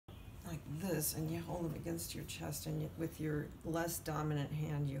this, and you hold him against your chest, and with your less dominant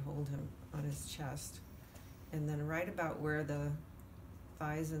hand you hold him on his chest, and then right about where the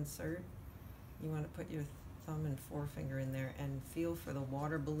thighs insert, you want to put your thumb and forefinger in there and feel for the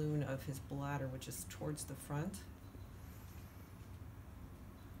water balloon of his bladder, which is towards the front.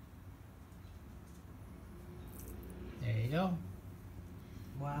 There you go.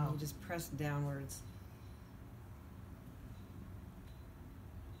 Wow. And you just press downwards.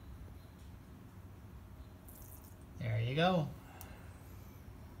 There you go.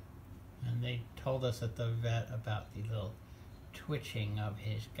 And they told us at the vet about the little twitching of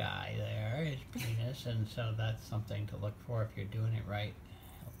his guy there, his penis, and so that's something to look for if you're doing it right.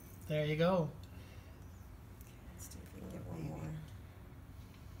 There you go. Let's see if we can get one more.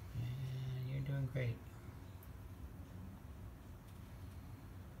 And you're doing great.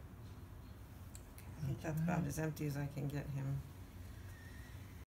 I think that's about as empty as I can get him.